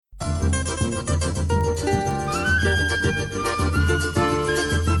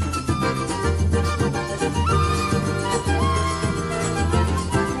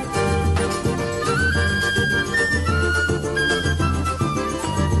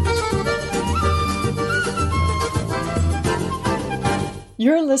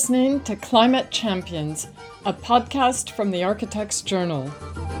You're listening to Climate Champions, a podcast from the Architects Journal.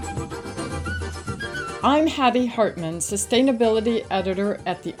 I'm Hattie Hartman, Sustainability Editor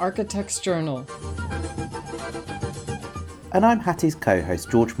at the Architects Journal. And I'm Hattie's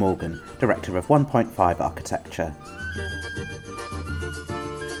co-host George Morgan, Director of 1.5 Architecture.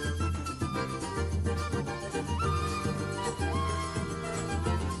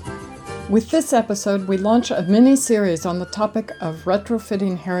 With this episode, we launch a mini-series on the topic of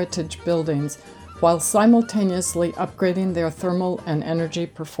retrofitting heritage buildings while simultaneously upgrading their thermal and energy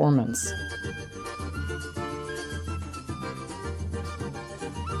performance.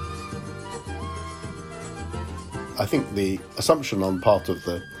 I think the assumption on part of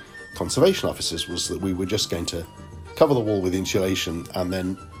the conservation officers was that we were just going to cover the wall with insulation and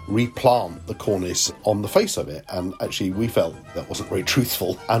then replant the cornice on the face of it, and actually we felt that wasn't very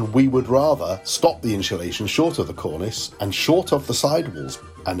truthful, and we would rather stop the insulation short of the cornice and short of the side walls.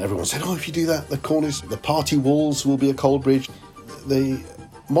 And everyone said, if you do that, the cornice, the party walls will be a cold bridge. The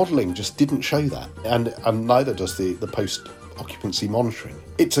modelling just didn't show that, and neither does the post-occupancy monitoring.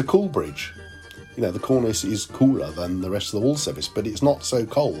 It's a cool bridge. The cornice is cooler than the rest of the wall surface, but it's not so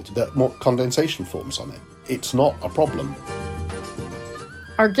cold that more condensation forms on it. It's not a problem.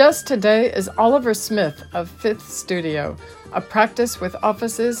 Our guest today is Oliver Smith of Fifth Studio, a practice with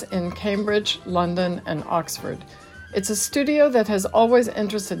offices in Cambridge, London, and Oxford. It's a studio that has always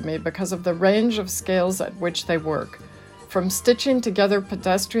interested me because of the range of scales at which they work, from stitching together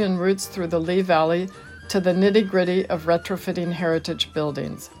pedestrian routes through the Lee Valley to the nitty-gritty of retrofitting heritage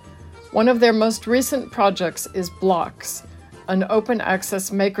buildings. One of their most recent projects is Blocks, an open-access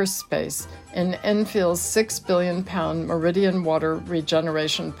makerspace in Enfield's £6 billion Meridian Water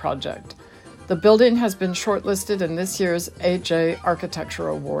Regeneration Project. The building has been shortlisted in this year's AJ Architecture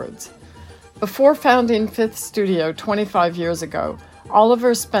Awards. Before founding Fifth Studio 25 years ago,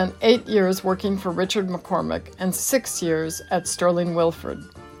 Oliver spent 8 years working for Richard McCormick and 6 years at Sterling Wilford.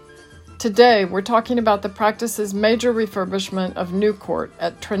 Today, we're talking about the practice's major refurbishment of New Court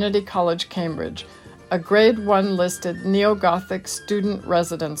at Trinity College, Cambridge, a Grade 1 listed neo-Gothic student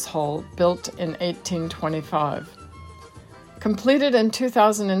residence hall built in 1825. Completed in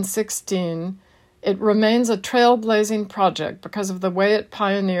 2016, it remains a trailblazing project because of the way it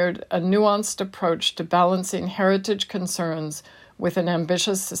pioneered a nuanced approach to balancing heritage concerns with an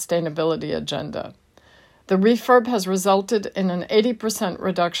ambitious sustainability agenda. The refurb has resulted in an 80%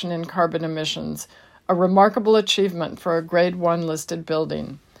 reduction in carbon emissions, a remarkable achievement for a Grade 1 listed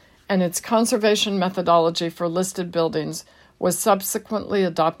building, and its conservation methodology for listed buildings was subsequently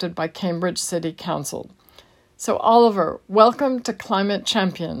adopted by Cambridge City Council. So Oliver, welcome to Climate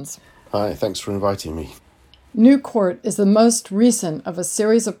Champions. Hi, thanks for inviting me. New Court is the most recent of a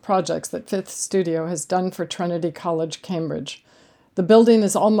series of projects that Fifth Studio has done for Trinity College, Cambridge. The building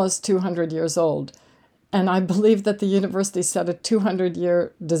is almost 200 years old, and I believe that the university set a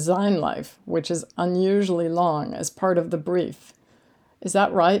 200-year design life, which is unusually long, as part of the brief. Is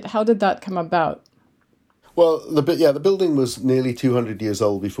that right? How did that come about? Well, the building was nearly 200 years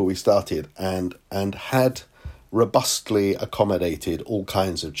old before we started and had robustly accommodated all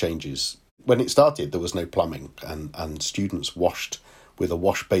kinds of changes. When it started, there was no plumbing, and students washed with a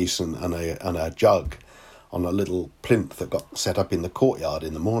wash basin and a jug on a little plinth that got set up in the courtyard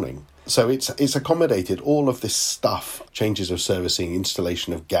in the morning. So it's accommodated all of this stuff, changes of servicing,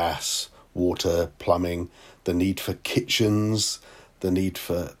 installation of gas, water, plumbing, the need for kitchens, the need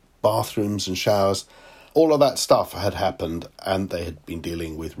for bathrooms and showers. All of that stuff had happened, and they had been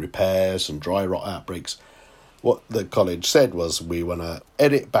dealing with repairs and dry rot outbreaks. What the college said was, we want to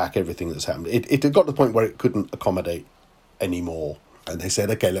edit back everything that's happened. It had got to the point where it couldn't accommodate anymore. And they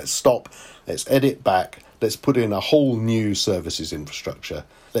said, okay, let's stop, let's edit back, let's put in a whole new services infrastructure.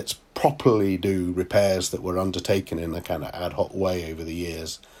 Let's properly do repairs that were undertaken in a kind of ad hoc way over the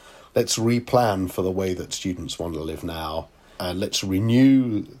years. Let's replan for the way that students want to live now. And let's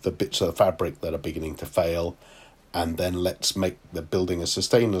renew the bits of the fabric that are beginning to fail, and then let's make the building as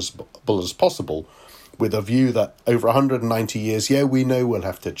sustainable as possible, with a view that over 190 years, we know we'll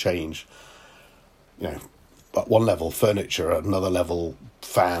have to change, at one level furniture, at another level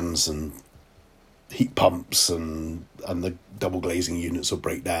fans and heat pumps, and the double glazing units will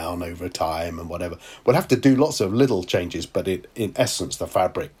break down over time and whatever. We'll have to do lots of little changes, but in essence, the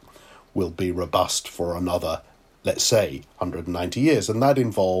fabric will be robust for another, let's say, 190 years. And that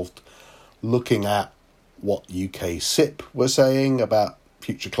involved looking at what UK SIP were saying about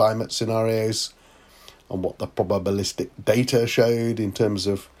future climate scenarios and what the probabilistic data showed in terms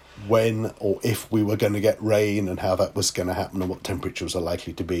of when or if we were going to get rain and how that was going to happen and what temperatures are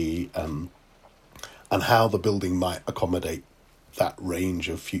likely to be, and how the building might accommodate that range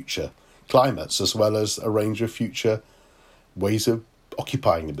of future climates, as well as a range of future ways of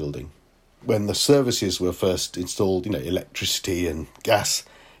occupying the building. When the services were first installed, electricity and gas,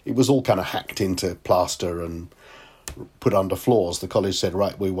 it was all kind of hacked into plaster and put under floors. The college said,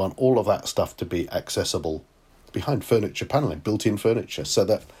 right, we want all of that stuff to be accessible behind furniture panelling, built-in furniture, so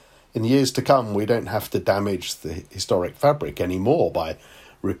that in years to come we don't have to damage the historic fabric anymore by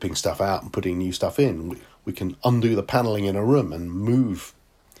ripping stuff out and putting new stuff in. We can undo the panelling in a room and move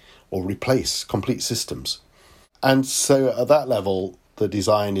or replace complete systems. And so at that level, the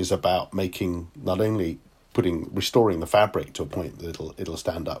design is about making, not only restoring the fabric to a point that it'll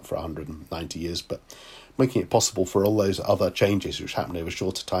stand up for 190 years, but making it possible for all those other changes which happen over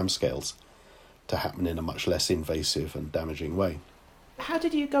shorter timescales to happen in a much less invasive and damaging way. How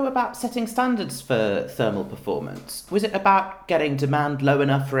did you go about setting standards for thermal performance? Was it about getting demand low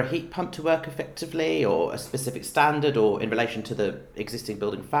enough for a heat pump to work effectively, or a specific standard, or in relation to the existing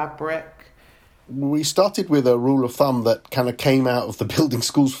building fabric? We started with a rule of thumb that kind of came out of the Building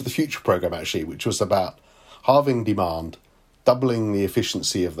Schools for the Future programme, actually, which was about halving demand, doubling the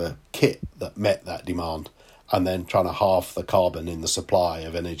efficiency of the kit that met that demand, and then trying to halve the carbon in the supply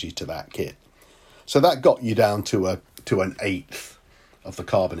of energy to that kit. So that got you down to an eighth of the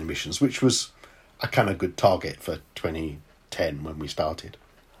carbon emissions, which was a kind of good target for 2010 when we started.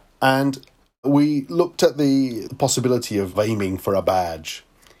 And we looked at the possibility of aiming for a badge,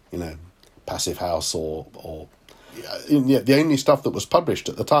 Passive House or the only stuff that was published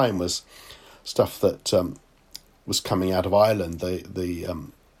at the time was stuff that was coming out of Ireland.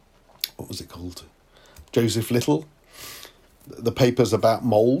 The what was it called? Joseph Little. The papers about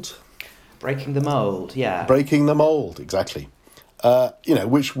mould. Breaking the mould, yeah. Breaking the mould, exactly.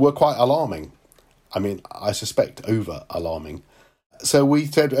 Which were quite alarming. I mean, I suspect over-alarming. So we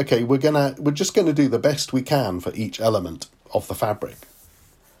said, okay, we're just going to do the best we can for each element of the fabric,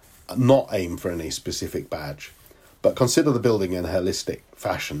 not aim for any specific badge, but consider the building in a holistic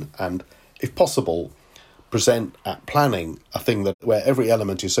fashion, and, if possible, present at planning a thing where every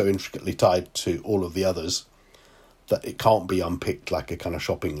element is so intricately tied to all of the others that it can't be unpicked like a kind of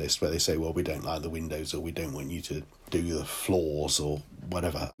shopping list where they say, well, we don't like the windows, or we don't want you to do the floors or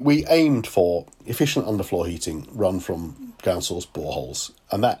whatever. We aimed for efficient underfloor heating run from ground source boreholes,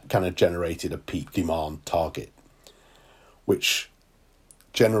 and that kind of generated a peak demand target, which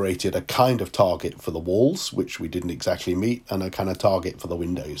generated a kind of target for the walls, which we didn't exactly meet, and a kind of target for the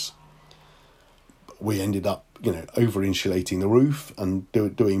windows. We ended up, over-insulating the roof and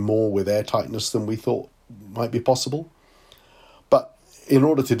doing more with air tightness than we thought might be possible. But in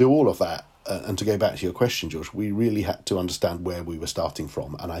order to do all of that, and to go back to your question, George, we really had to understand where we were starting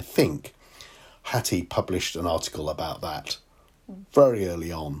from. And I think Hattie published an article about that very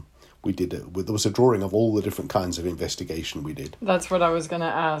early on. There was a drawing of all the different kinds of investigation we did. That's what I was going to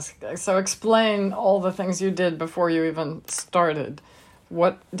ask. So explain all the things you did before you even started.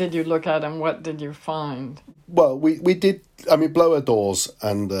 What did you look at and what did you find? Well, we did, blower doors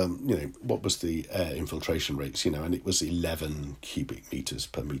and, what was the air infiltration rates, and it was 11 cubic metres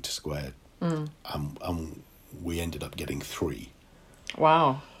per metre squared. And we ended up getting 3.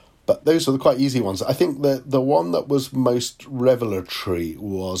 Wow. But those are the quite easy ones. I think the one that was most revelatory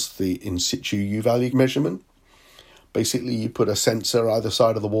was the in situ U-value measurement. Basically, you put a sensor either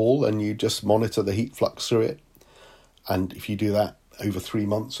side of the wall and you just monitor the heat flux through it. And if you do that over 3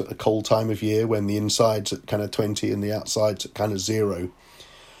 months at a cold time of year when the inside's at kind of 20 and the outside's at kind of 0,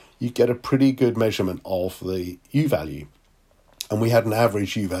 you get a pretty good measurement of the U-value. And we had an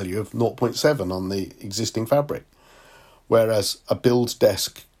average U-value of 0.7 on the existing fabric, whereas a build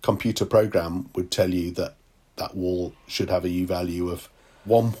desk computer program would tell you that that wall should have a U-value of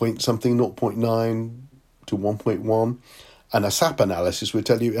 1 point something, 0.9 to 1.1, and a SAP analysis would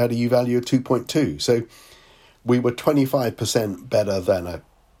tell you it had a U-value of 2.2. So we were 25% better than a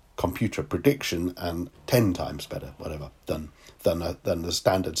computer prediction and 10 times better, whatever, than the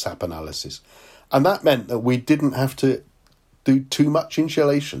standard SAP analysis. And that meant that we didn't have to do too much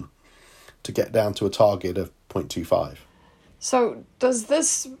insulation to get down to a target of 0.25. So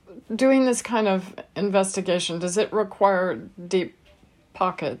doing this kind of investigation, does it require deep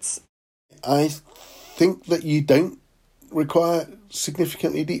pockets? I think that you don't require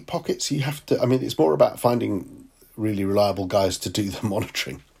significantly deep pockets. You have to, it's more about finding really reliable guys to do the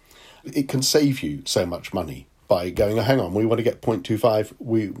monitoring. It can save you so much money by going, oh, hang on, we want to get 0.25.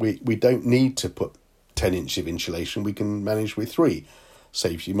 We don't need to put 10 inches of insulation. We can manage with 3.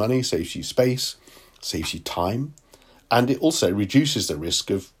 Saves you money, saves you space, saves you time. And it also reduces the risk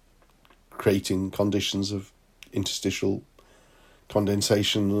of creating conditions of interstitial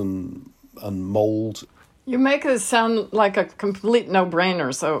condensation and mould. You make this sound like a complete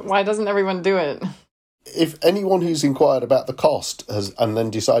no-brainer, so why doesn't everyone do it? If anyone who's inquired about the cost has and then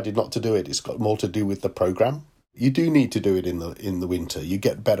decided not to do it, it's got more to do with the programme. You do need to do it in the winter. You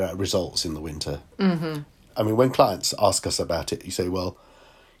get better results in the winter. Mm-hmm. I mean, when clients ask us about it, you say, well,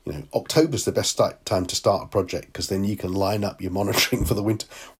 you know, October's the best time to start a project because then you can line up your monitoring for the winter.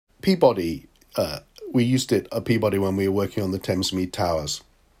 Peabody, we used it at Peabody when we were working on the Thamesmead Towers.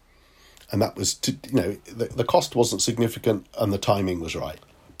 And that was, the cost wasn't significant and the timing was right.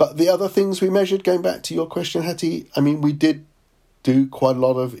 But the other things we measured, going back to your question, Hattie, I mean, we did do quite a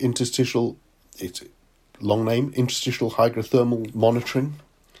lot of interstitial, it's a long name, interstitial hygrothermal monitoring,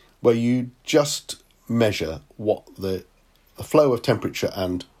 where you just measure what the flow of temperature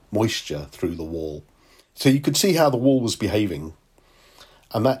and moisture through the wall. So you could see how the wall was behaving.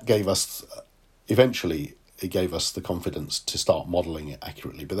 And that gave us, eventually, it gave us the confidence to start modelling it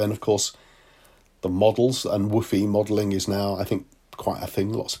accurately. But then, of course, the models and WFI modelling is now, I think, quite a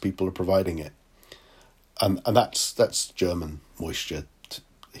thing. Lots of people are providing it. And that's German moisture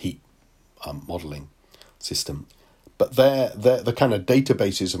heat modelling system. But the kind of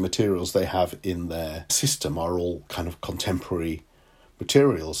databases of materials they have in their system are all kind of contemporary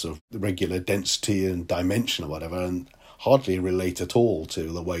materials of regular density and dimension or whatever, and hardly relate at all to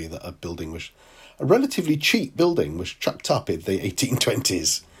the way that a building was... A relatively cheap building was chucked up in the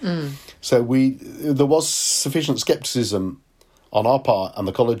 1820s. Mm. So there was sufficient scepticism on our part and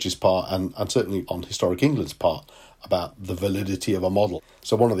the college's part and certainly on Historic England's part about the validity of a model.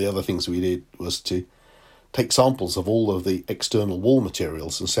 So one of the other things we did was to take samples of all of the external wall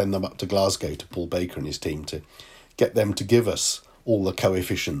materials and send them up to Glasgow to Paul Baker and his team to get them to give us all the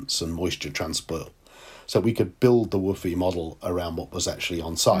coefficients and moisture transport so we could build the WFI model around what was actually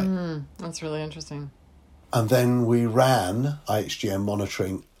on site. That's really interesting. And then we ran IHGM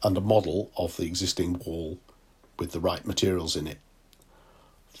monitoring and a model of the existing wall with the right materials in it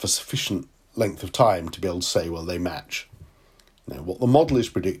for sufficient length of time to be able to say, well, they match. You know, what the model is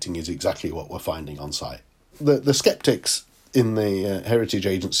predicting is exactly what we're finding on site. The sceptics in the heritage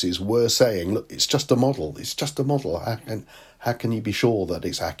agencies were saying, look, it's just a model. It's just a model. How can you be sure that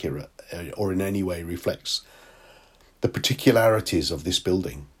it's accurate or in any way reflects the particularities of this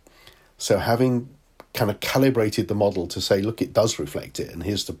building? So having kind of calibrated the model to say, look, it does reflect it, and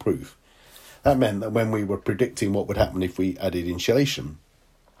here's the proof. That meant that when we were predicting what would happen if we added insulation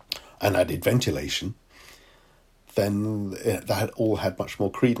and added ventilation, then that all had much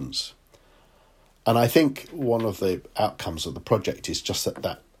more credence. And I think one of the outcomes of the project is just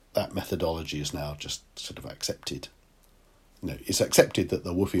that methodology is now just sort of accepted. You know, it's accepted that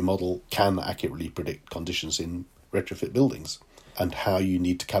the WFI model can accurately predict conditions in retrofit buildings and how you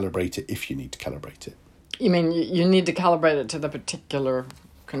need to calibrate it if you need to calibrate it. You mean you need to calibrate it to the particular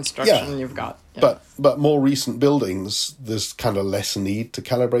construction you've got? Yeah. But more recent buildings, there's kind of less need to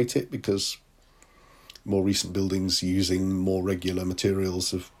calibrate it because more recent buildings using more regular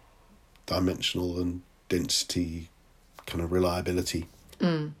materials of dimensional and density kind of reliability.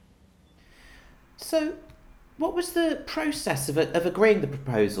 Mm. So what was the process of agreeing the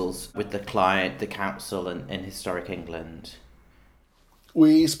proposals with the client, the council and Historic England?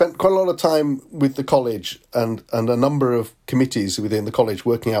 We spent quite a lot of time with the college and a number of committees within the college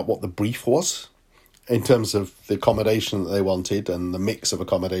working out what the brief was in terms of the accommodation that they wanted and the mix of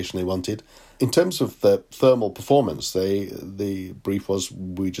accommodation they wanted. In terms of the thermal performance, the brief was,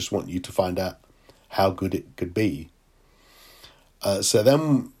 we just want you to find out how good it could be. So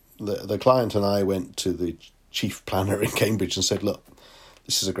then the client and I went to the chief planner in Cambridge and said, look,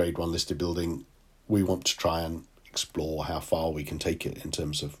 this is a grade 1 listed building. We want to try and explore how far we can take it in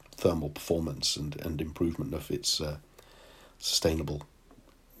terms of thermal performance and improvement of its sustainable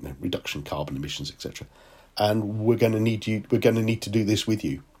reduction carbon emissions, etc. And we're going to need to do this with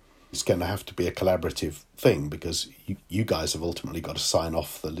you. It's going to have to be a collaborative thing because you guys have ultimately got to sign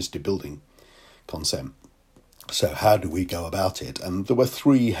off the listed building consent. So how do we go about it? And there were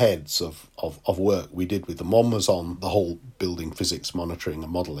 3 heads of work we did with them. One was on the whole building physics monitoring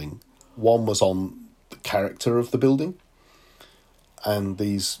and modelling. One was on the character of the building and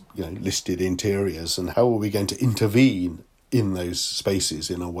these listed interiors and how are we going to intervene in those spaces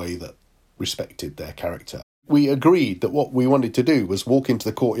in a way that respected their character. we agreed that what we wanted to do was walk into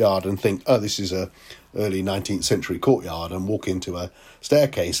the courtyard and think, oh, this is a early 19th century courtyard, and walk into a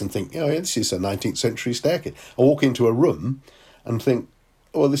staircase and think, oh, this is a 19th century staircase. Or walk into a room and think,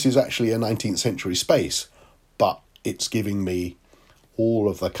 oh, this is actually a 19th century space, but it's giving me all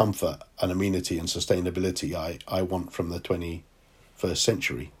of the comfort and amenity and sustainability I want from the 21st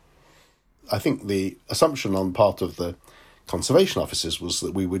century. I think the assumption on part of the conservation officers was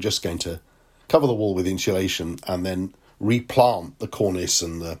that we were just going to cover the wall with insulation and then replant the cornice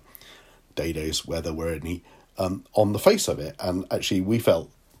and the dados, where there were any, on the face of it. And actually we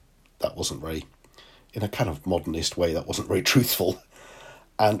felt that wasn't very, in a kind of modernist way, that wasn't very truthful.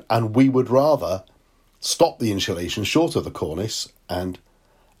 And we would rather stop the insulation short of the cornice and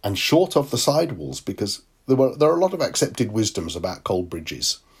short of the sidewalls, because there are a lot of accepted wisdoms about cold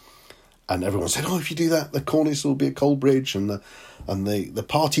bridges. And everyone said, oh, if you do that, the cornice will be a cold bridge, and the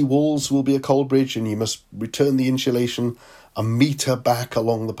party walls will be a cold bridge, and you must return the insulation a metre back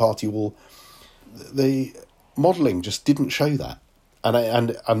along the party wall. The modelling just didn't show that,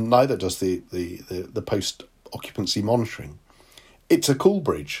 and neither does the post-occupancy monitoring. It's a cool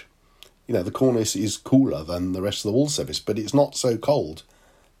bridge. You know, the cornice is cooler than the rest of the wall surface, but it's not so cold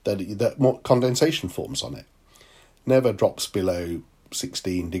that more condensation forms on it. Never drops below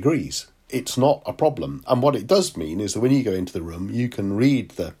 16 degrees. It's not a problem. And what it does mean is that when you go into the room, you can read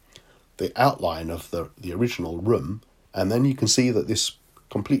the outline of the original room, and then you can see that this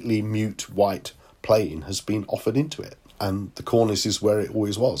completely mute white plane has been offered into it, and the cornice is where it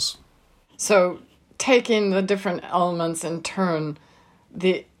always was. So taking the different elements in turn,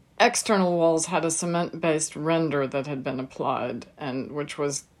 the external walls had a cement-based render that had been applied, and which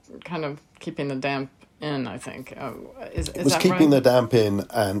was kind of keeping the damp in, I think. It was keeping the damp in,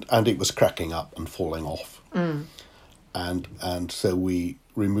 and it was cracking up and falling off. And so we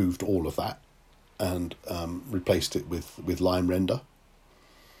removed all of that and replaced it with lime render.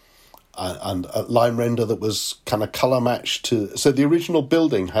 And a lime render that was kind of colour matched to... So the original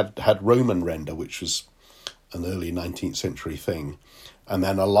building had Roman render, which was an early 19th century thing, and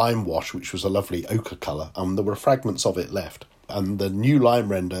then a lime wash, which was a lovely ochre colour, and there were fragments of it left. And the new lime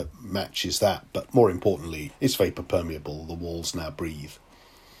render matches that, but more importantly, it's vapour permeable, the walls now breathe.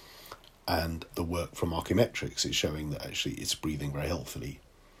 And the work from Archimetrics is showing that actually it's breathing very healthily.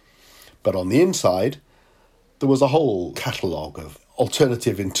 But on the inside, there was a whole catalogue of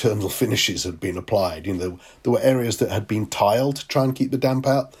alternative internal finishes had been applied. You know, there were areas that had been tiled to try and keep the damp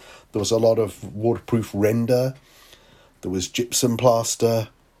out. There was a lot of waterproof render. There was gypsum plaster.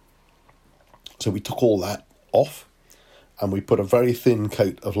 So we took all that off, and we put a very thin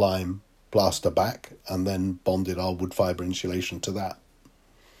coat of lime plaster back, and then bonded our wood fibre insulation to that.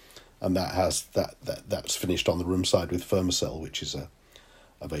 And that's finished on the room side with Fermacell, which is a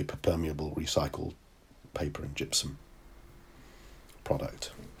vapour permeable recycled paper and gypsum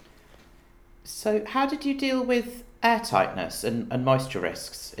product. So how did you deal with airtightness and moisture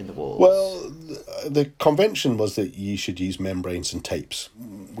risks in the walls? Well, the convention was that you should use membranes and tapes.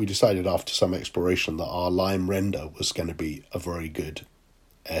 We decided after some exploration that our lime render was going to be a very good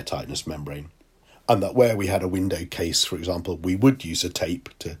airtightness membrane, and that where we had a window case, for example, we would use a tape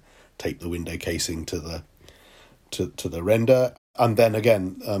to tape the window casing to the render, and then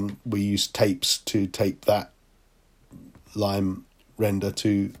again we used tapes to tape that lime render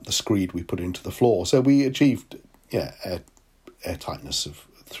to the screed we put into the floor. So we achieved air tightness of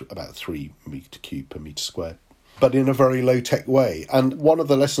about 3 metre cube per metre square, but in a very low-tech way. And one of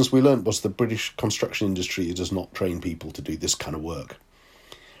the lessons we learned was the British construction industry does not train people to do this kind of work.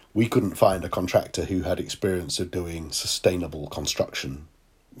 We couldn't find a contractor who had experience of doing sustainable construction,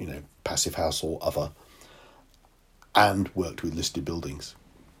 you know, passive house or other, and worked with listed buildings.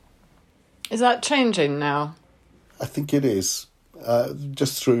 Is that changing now? I think it is,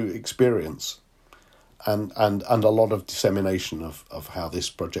 just through experience and a lot of dissemination of how this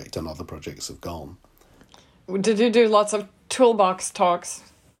project and other projects have gone. Did you do lots of toolbox talks?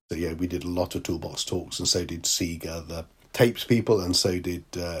 So yeah, we did a lot of toolbox talks, and so did Sega, the tapes people, and so did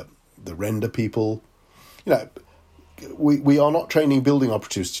the render people. You know, we are not training building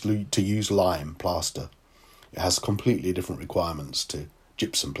operatives to use lime plaster. It has completely different requirements to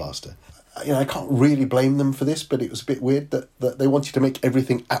gypsum plaster. You know, I can't really blame them for this, but it was a bit weird that they wanted to make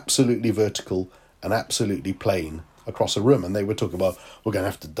everything absolutely vertical and absolutely plain across a room, and they were talking about, we're going to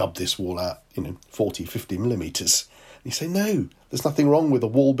have to dub this wall out, 40, 50 millimetres. And you say, no, there's nothing wrong with a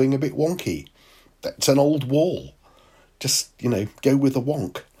wall being a bit wonky. That's an old wall. Just, go with the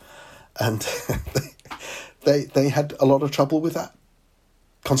wonk. And they had a lot of trouble with that,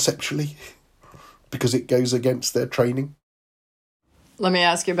 conceptually, because it goes against their training. Let me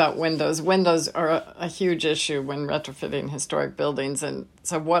ask you about windows. Windows are a huge issue when retrofitting historic buildings. And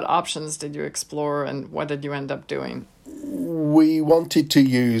so what options did you explore and what did you end up doing? We wanted to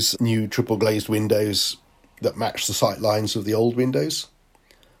use new triple glazed windows that match the sight lines of the old windows.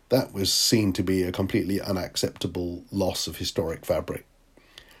 That was seen to be a completely unacceptable loss of historic fabric.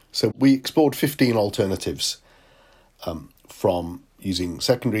 So we explored 15 alternatives, from using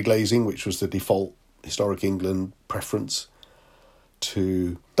secondary glazing, which was the default historic England preference,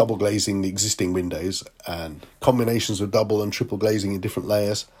 to double glazing the existing windows and combinations of double and triple glazing in different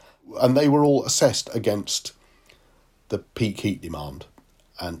layers. And they were all assessed against the peak heat demand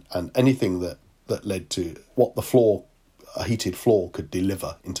and anything that led to what a heated floor could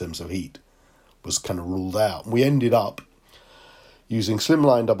deliver in terms of heat was kind of ruled out. And we ended up using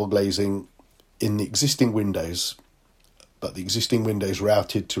slimline double glazing in the existing windows, but the existing windows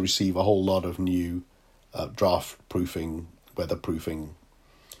routed to receive a whole lot of new draft proofing, weatherproofing,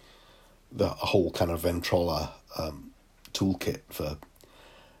 a whole kind of Ventrola toolkit for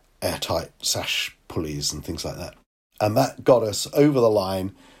airtight sash pulleys and things like that. And that got us over the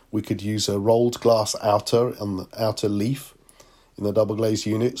line. We could use a rolled glass outer on the outer leaf in the double glazed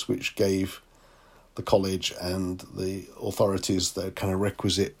units, which gave the college and the authorities the kind of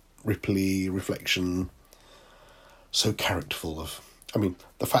requisite ripply reflection, so characterful of... I mean,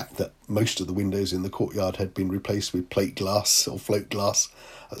 the fact that most of the windows in the courtyard had been replaced with plate glass or float glass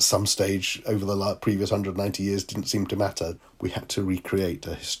at some stage over the previous 190 years didn't seem to matter. We had to recreate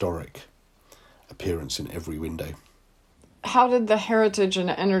a historic appearance in every window. How did the heritage and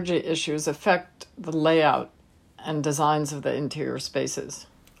energy issues affect the layout and designs of the interior spaces?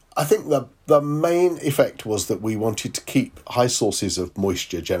 I think the main effect was that we wanted to keep high sources of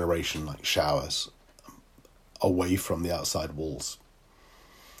moisture generation, like showers, away from the outside walls,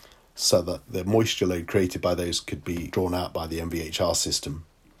 so that the moisture load created by those could be drawn out by the MVHR system.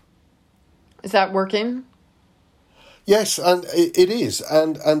 Is that working? Yes, and it is.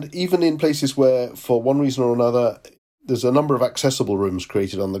 And even in places where, for one reason or another, there's a number of accessible rooms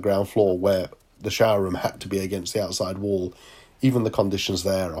created on the ground floor where the shower room had to be against the outside wall, even the conditions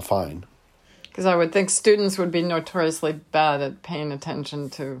there are fine. Because I would think students would be notoriously bad at paying attention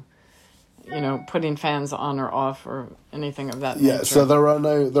to, putting fans on or off or anything of that nature. Yeah, so there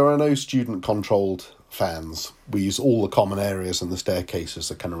are no student-controlled fans. We use all the common areas and the staircase as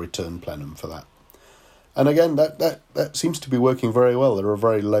a kind of return plenum for that. And again, that seems to be working very well. There are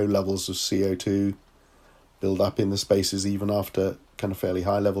very low levels of CO2 build up in the spaces even after kind of fairly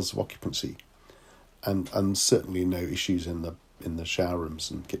high levels of occupancy, and certainly no issues in the shower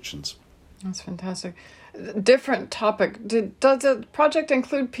rooms and kitchens. That's fantastic. Different topic. Does the project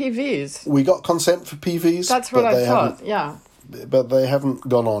include PVs? We got consent for PVs. That's what I thought, yeah. But they haven't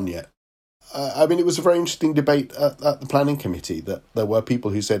gone on yet. It was a very interesting debate at the planning committee that there were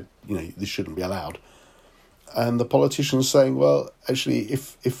people who said, this shouldn't be allowed. And the politicians saying, well, actually,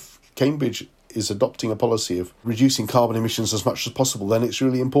 if Cambridge is adopting a policy of reducing carbon emissions as much as possible, then it's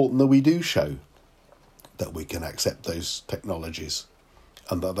really important that we do show that we can accept those technologies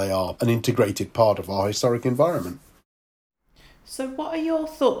and that they are an integrated part of our historic environment. So what are your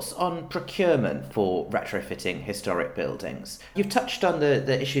thoughts on procurement for retrofitting historic buildings? You've touched on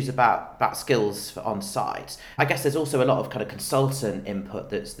the issues about skills on site. I guess there's also a lot of kind of consultant input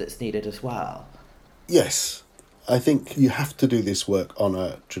that's needed as well. Yes. I think you have to do this work on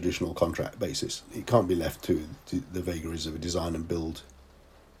a traditional contract basis. It can't be left to the vagaries of a design and build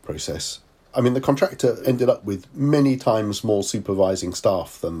process. The contractor ended up with many times more supervising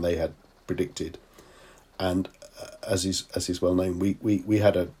staff than they had predicted. And as is well known, we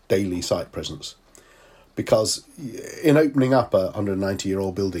had a daily site presence. Because in opening up a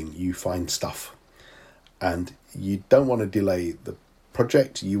 190-year-old building, you find stuff. And you don't want to delay the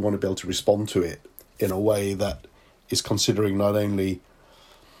project. You want to be able to respond to it in a way that is considering not only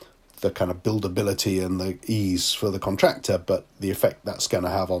the kind of buildability and the ease for the contractor, but the effect that's going to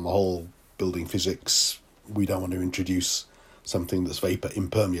have on the whole building physics. We don't want to introduce something that's vapor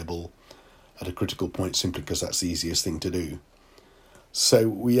impermeable at a critical point simply because that's the easiest thing to do. So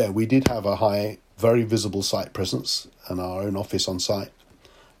we did have a high, very visible site presence and our own office on site.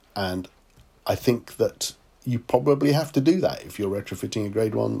 And I think that you probably have to do that if you're retrofitting a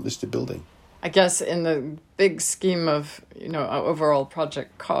Grade 1 listed building. I guess in the big scheme of, overall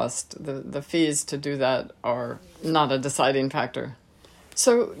project cost, the fees to do that are not a deciding factor.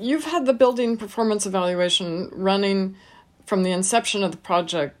 So you've had the building performance evaluation running from the inception of the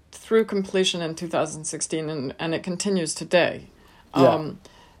project through completion in 2016, and it continues today. Yeah.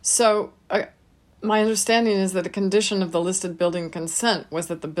 My understanding is that a condition of the listed building consent was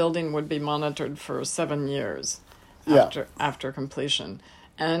that the building would be monitored for 7 years. after completion.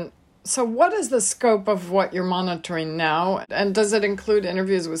 And so what is the scope of what you're monitoring now? And does it include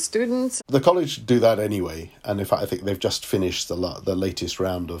interviews with students? The college do that anyway. And in fact, I think they've just finished the latest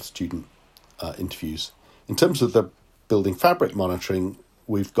round of student interviews. In terms of the building fabric monitoring,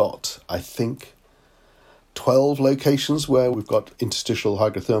 we've got, I think, 12 locations where we've got interstitial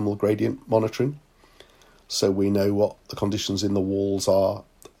hydrothermal gradient monitoring. So we know what the conditions in the walls are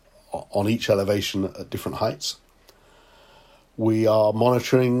on each elevation at different heights. We are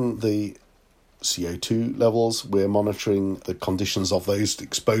monitoring the CO2 levels. We're monitoring the conditions of those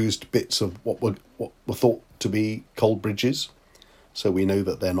exposed bits of what were thought to be cold bridges. So we know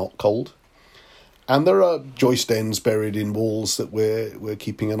that they're not cold. And there are joist ends buried in walls that we're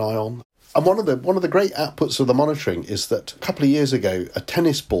keeping an eye on. And one of the great outputs of the monitoring is that a couple of years ago, a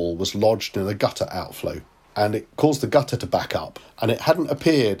tennis ball was lodged in a gutter outflow, and it caused the gutter to back up, and it hadn't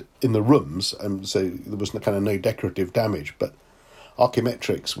appeared in the rooms, and so there was kind of no decorative damage. But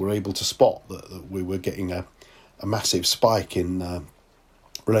Archimetrics were able to spot that we were getting a massive spike in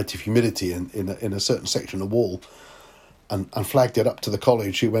relative humidity in a certain section of wall, and flagged it up to the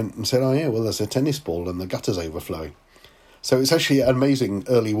college, who went and said, "Oh yeah, well, there's a tennis ball and the gutter's overflowing." So it's actually an amazing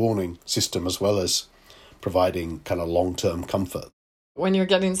early warning system, as well as providing kind of long-term comfort. When you're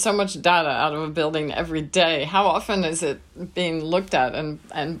getting so much data out of a building every day, how often is it being looked at,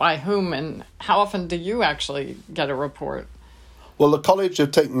 and by whom, and how often do you actually get a report? Well, the college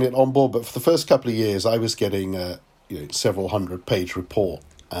have taken it on board, but for the first couple of years, I was getting a several hundred-page report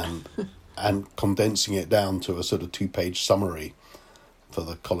and condensing it down to a sort of 2-page summary for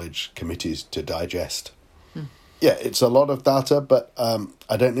the college committees to digest. Yeah, it's a lot of data, but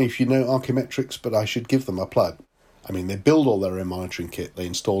I don't know if you know Archimetrics, but I should give them a plug. I mean, they build all their own monitoring kit, they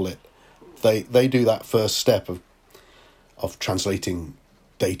install it. They do that first step of translating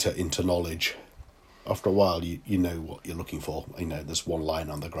data into knowledge. After a while, you know what you're looking for. You know, there's one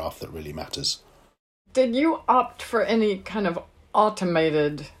line on the graph that really matters. Did you opt for any kind of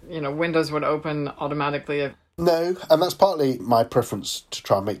automated, windows would open automatically? No, and that's partly my preference to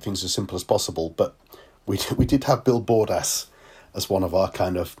try and make things as simple as possible, but we did have Bill Bordas as one of our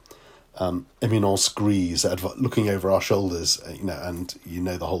kind of eminence grise, looking over our shoulders, and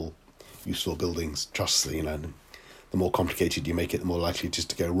the whole useful buildings trust, the more complicated you make it, the more likely it is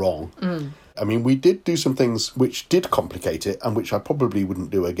to go wrong. I mean, we did do some things which did complicate it and which I probably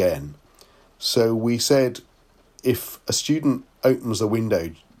wouldn't do again. So we said, if a student opens a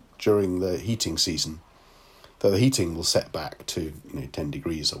window during the heating season, that the heating will set back to 10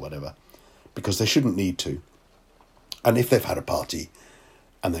 degrees or whatever, because they shouldn't need to. And if they've had a party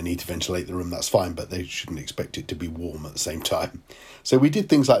and they need to ventilate the room, that's fine, but they shouldn't expect it to be warm at the same time. So we did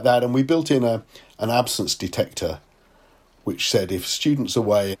things like that, and we built in an absence detector which said if students are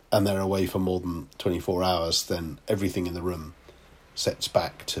away and they're away for more than 24 hours, then everything in the room sets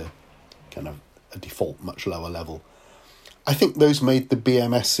back to kind of a default much lower level. I think those made the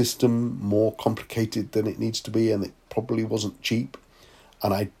BMS system more complicated than it needs to be, and it probably wasn't cheap,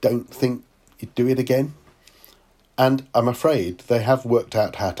 and I don't think you'd do it again. And I'm afraid they have worked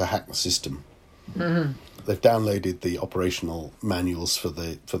out how to hack the system. Mm-hmm. They've downloaded the operational manuals for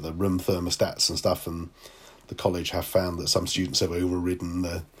the room thermostats and stuff, and the college have found that some students have overridden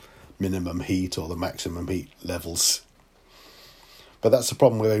the minimum heat or the maximum heat levels. But that's the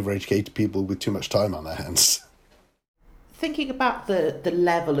problem with overeducated people with too much time on their hands. Thinking about the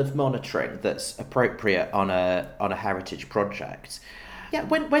level of monitoring that's appropriate on a heritage project,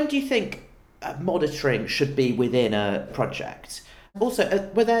 when do you think monitoring should be within a project? Also,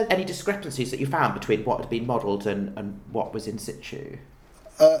 were there any discrepancies that you found between what had been modelled and what was in situ?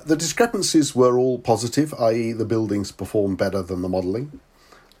 The discrepancies were all positive, i.e. the buildings performed better than the modelling.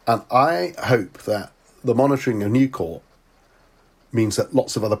 And I hope that the monitoring of New Court means that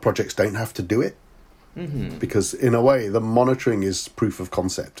lots of other projects don't have to do it. Mm-hmm. Because in a way, the monitoring is proof of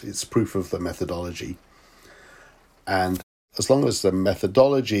concept. It's proof of the methodology. And as long as the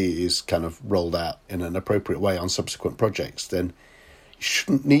methodology is kind of rolled out in an appropriate way on subsequent projects, then you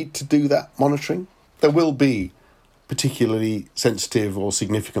shouldn't need to do that monitoring. There will be particularly sensitive or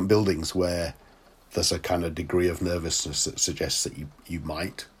significant buildings where there's a kind of degree of nervousness that suggests that you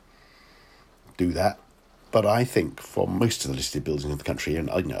might do that. But I think for most of the listed buildings in the country, and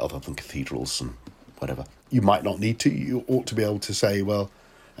other than cathedrals and whatever, you might not need to. You ought to be able to say, well,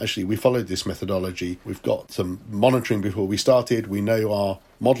 actually, we followed this methodology. We've got some monitoring before we started. We know our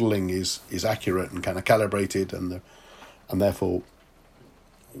modelling is accurate and kind of calibrated, and therefore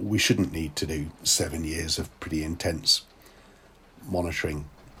we shouldn't need to do 7 years of pretty intense monitoring.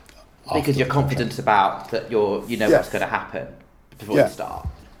 Because you're confident about that. You know what's going to happen before you start.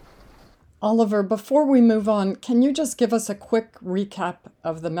 Oliver, before we move on, can you just give us a quick recap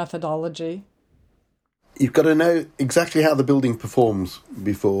of the methodology? You've got to know exactly how the building performs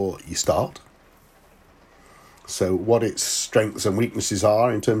before you start. So what its strengths and weaknesses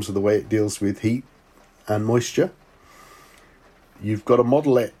are in terms of the way it deals with heat and moisture. You've got to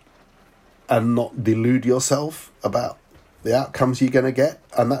model it and not delude yourself about the outcomes you're going to get.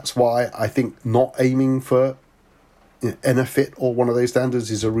 And that's why I think not aiming for EnerPHit or one of those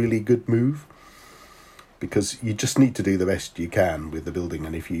standards is a really good move, because you just need to do the best you can with the building.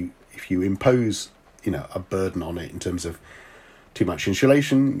 And if you impose a burden on it in terms of too much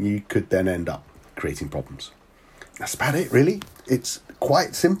insulation, you could then end up creating problems. That's about it, really. It's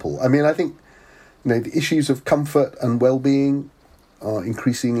quite simple. I mean, I think the issues of comfort and well-being are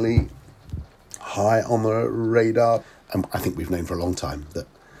increasingly high on the radar. And I think we've known for a long time that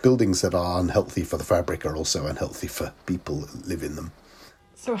buildings that are unhealthy for the fabric are also unhealthy for people that live in them.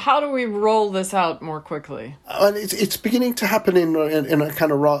 So how do we roll this out more quickly? And it's beginning to happen in a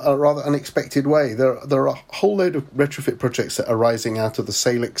kind of rather unexpected way. There are a whole load of retrofit projects that are rising out of the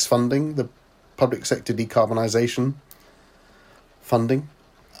SALIX funding, the public sector decarbonisation funding.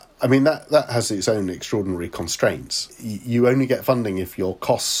 I mean, that has its own extraordinary constraints. You only get funding if your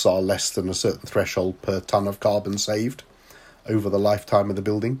costs are less than a certain threshold per tonne of carbon saved over the lifetime of the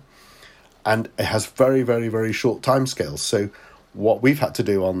building. And it has very, very, very short timescales. So what we've had to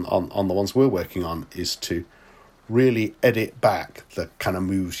do on the ones we're working on is to really edit back the kind of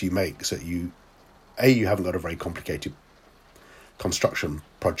moves you make, so you haven't got a very complicated construction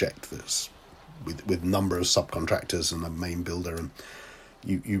project that's with number of subcontractors and a main builder, and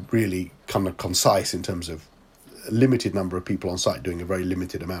you really kind of concise in terms of a limited number of people on site doing a very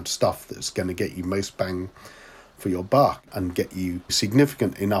limited amount of stuff that's going to get you most bang for your buck and get you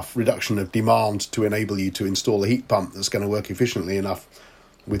significant enough reduction of demand to enable you to install a heat pump that's going to work efficiently enough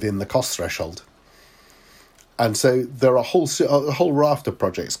within the cost threshold. And so there are a whole raft of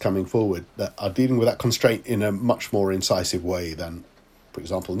projects coming forward that are dealing with that constraint in a much more incisive way than, for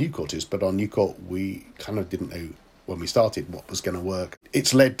example, Newcourt is. But on Newcourt, we kind of didn't know when we started what was going to work.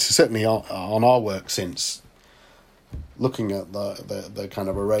 It's led to, certainly on our work since, looking at the kind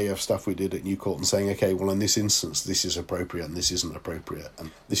of array of stuff we did at Newcourt and saying, okay, well, in this instance, this is appropriate and this isn't appropriate.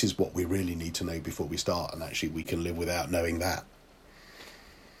 And this is what we really need to know before we start. And actually, we can live without knowing that.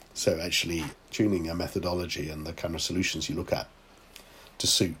 So actually tuning a methodology and the kind of solutions you look at to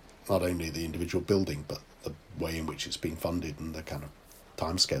suit not only the individual building, but the way in which it's being funded and the kind of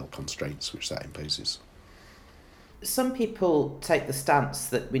timescale constraints which that imposes. Some people take the stance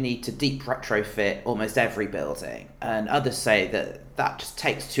that we need to deep retrofit almost every building, and others say that just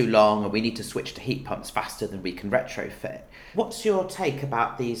takes too long and we need to switch to heat pumps faster than we can retrofit. What's your take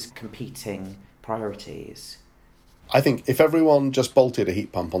about these competing priorities? I think if everyone just bolted a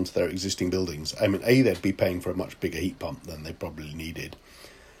heat pump onto their existing buildings, I mean, A, they'd be paying for a much bigger heat pump than they probably needed,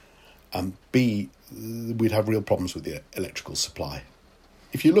 and B, we'd have real problems with the electrical supply.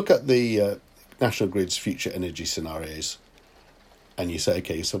 If you look at the National Grid's future energy scenarios, and you say,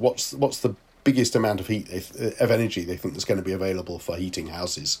 okay, so what's the biggest amount of energy they think that's going to be available for heating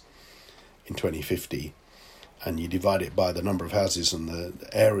houses in 2050, and you divide it by the number of houses and the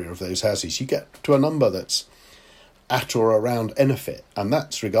area of those houses, you get to a number that's at or around EnerPHit, and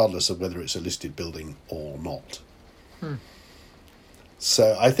that's regardless of whether it's a listed building or not.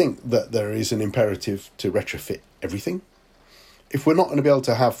 So I think that there is an imperative to retrofit everything. If we're not going to be able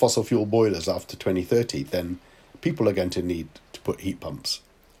to have fossil fuel boilers after 2030, then people are going to need to put heat pumps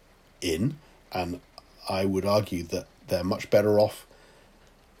in, and I would argue that they're much better off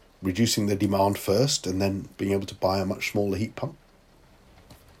reducing the demand first and then being able to buy a much smaller heat pump.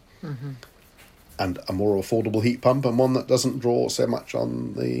 Mm-hmm. And a more affordable heat pump, and one that doesn't draw so much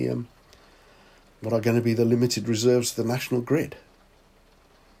on the what are going to be the limited reserves of the National Grid.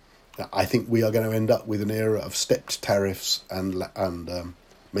 I think we are going to end up with an era of stepped tariffs and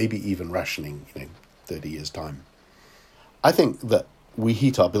maybe even rationing, 30 years' time. I think that we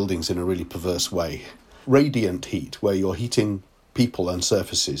heat our buildings in a really perverse way. Radiant heat, where you're heating people and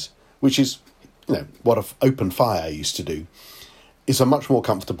surfaces, which is, what an open fire used to do, is a much more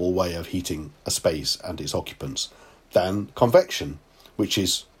comfortable way of heating a space and its occupants than convection, which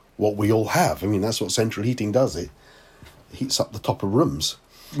is what we all have. I mean, that's what central heating does. It heats up the top of rooms.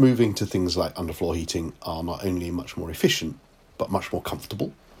 Moving to things like underfloor heating are not only much more efficient, but much more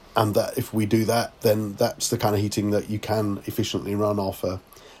comfortable. And that if we do that, then that's the kind of heating that you can efficiently run off an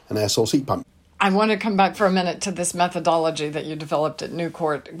air source heat pump. I want to come back for a minute to this methodology that you developed at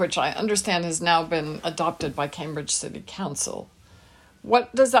Newcourt, which I understand has now been adopted by Cambridge City Council.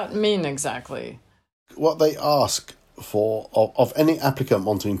 What does that mean exactly? What they ask of any applicant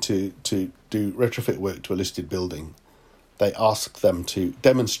wanting to do retrofit work to a listed building, they ask them to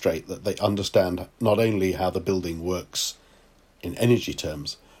demonstrate that they understand not only how the building works in energy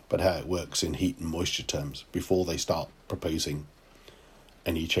terms, but how it works in heat and moisture terms before they start proposing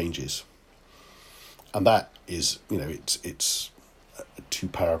any changes. And that is, it's 2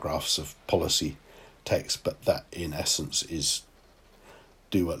 paragraphs of policy text, but that in essence is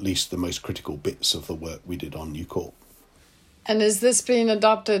do at least the most critical bits of the work we did on New Court. And is this being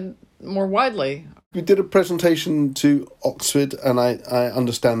adopted more widely? We did a presentation to Oxford, and I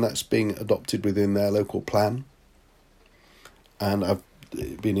understand that's being adopted within their local plan. And I've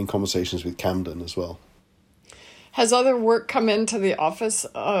been in conversations with Camden as well. Has other work come into the office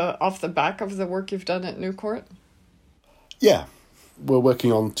off the back of the work you've done at New Court? Yeah, we're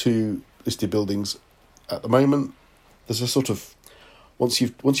working on 2 listed buildings at the moment. There's a sort of once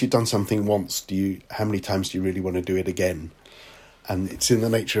you've done something once, how many times do you really want to do it again? And it's in the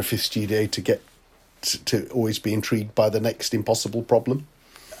nature of Fifth Studio to get to always be intrigued by the next impossible problem.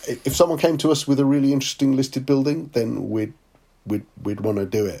 If someone came to us with a really interesting listed building, then we'd want to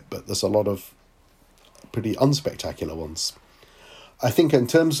do it. But there's a lot of pretty unspectacular ones. I think in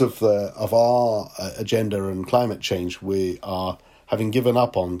terms of our agenda and climate change, we are, having given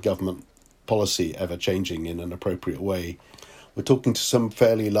up on government policy ever changing in an appropriate way, we're talking to some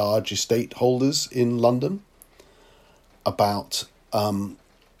fairly large estate holders in London about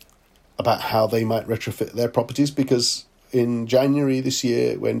how they might retrofit their properties, because in January this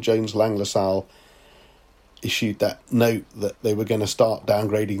year, when Jones Lang LaSalle issued that note that they were going to start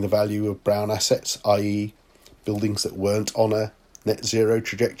downgrading the value of brown assets, i.e. buildings that weren't on a net zero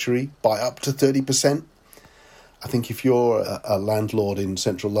trajectory, by up to 30%. I think if you're a landlord in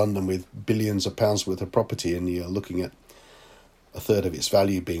central London with billions of pounds worth of property and you're looking at a third of its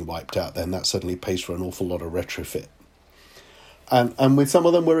value being wiped out, then that suddenly pays for an awful lot of retrofit. And with some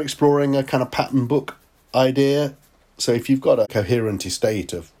of them, we're exploring a kind of pattern book idea. So if you've got a coherent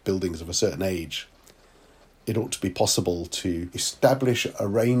estate of buildings of a certain age, it ought to be possible to establish a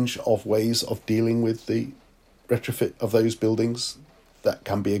range of ways of dealing with the retrofit of those buildings that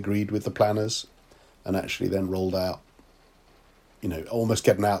can be agreed with the planners and actually then rolled out, almost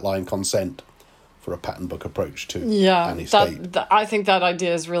get an outline consent for a pattern book approach to an estate. I think that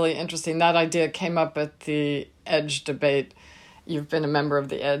idea is really interesting. That idea came up at the EDGE debate. You've been a member of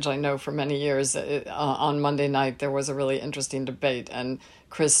the EDGE, I know, for many years. On Monday night, there was a really interesting debate, and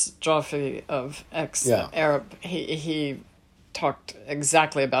Chris Joffe of ex-Arab, he talked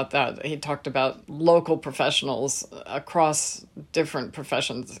exactly about that. He talked about local professionals across different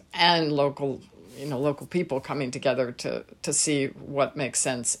professions and local people coming together to see what makes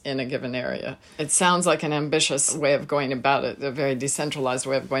sense in a given area. It sounds like an ambitious way of going about it, a very decentralized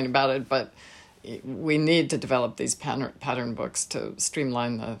way of going about it, but we need to develop these pattern books to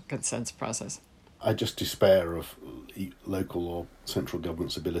streamline the consent process. I just despair of local or central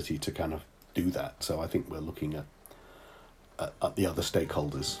government's ability to kind of do that. So I think we're looking at the other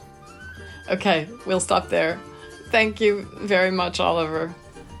stakeholders. Okay, we'll stop there. Thank you very much, Oliver.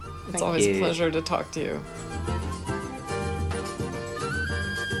 It's always a pleasure to talk to you.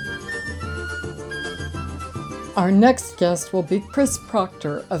 Our next guest will be Chris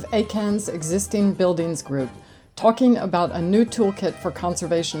Proctor of ACAN's Existing Buildings Group, talking about a new toolkit for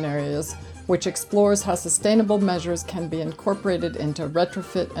conservation areas, which explores how sustainable measures can be incorporated into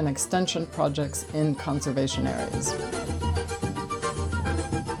retrofit and extension projects in conservation areas.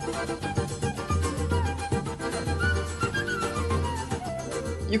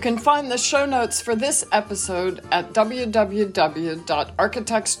 You can find the show notes for this episode at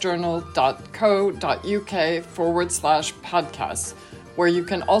www.architectsjournal.co.uk/podcasts, where you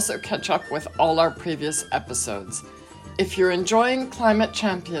can also catch up with all our previous episodes. If you're enjoying Climate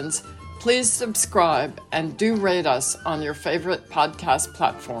Champions, please subscribe and do rate us on your favorite podcast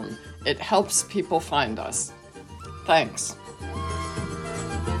platform. It helps people find us. Thanks.